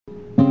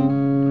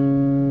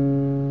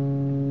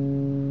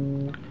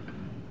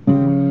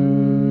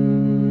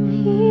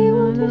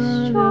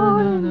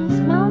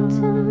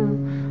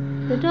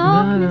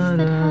darkness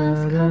that has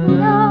covered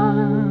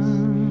us.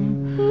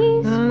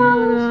 He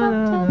swallows up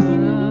death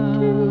in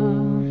victory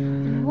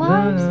and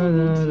wipes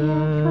every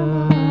tear from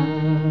our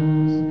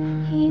eyes.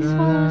 He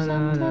swallows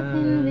up death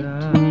in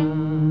victory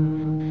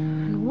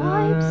and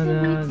wipes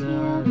every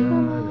tear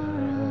from our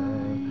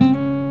eyes.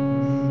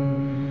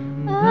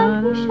 And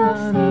we shall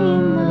say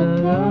in that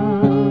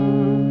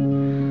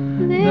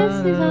day, this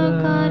is our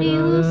God, He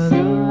will say.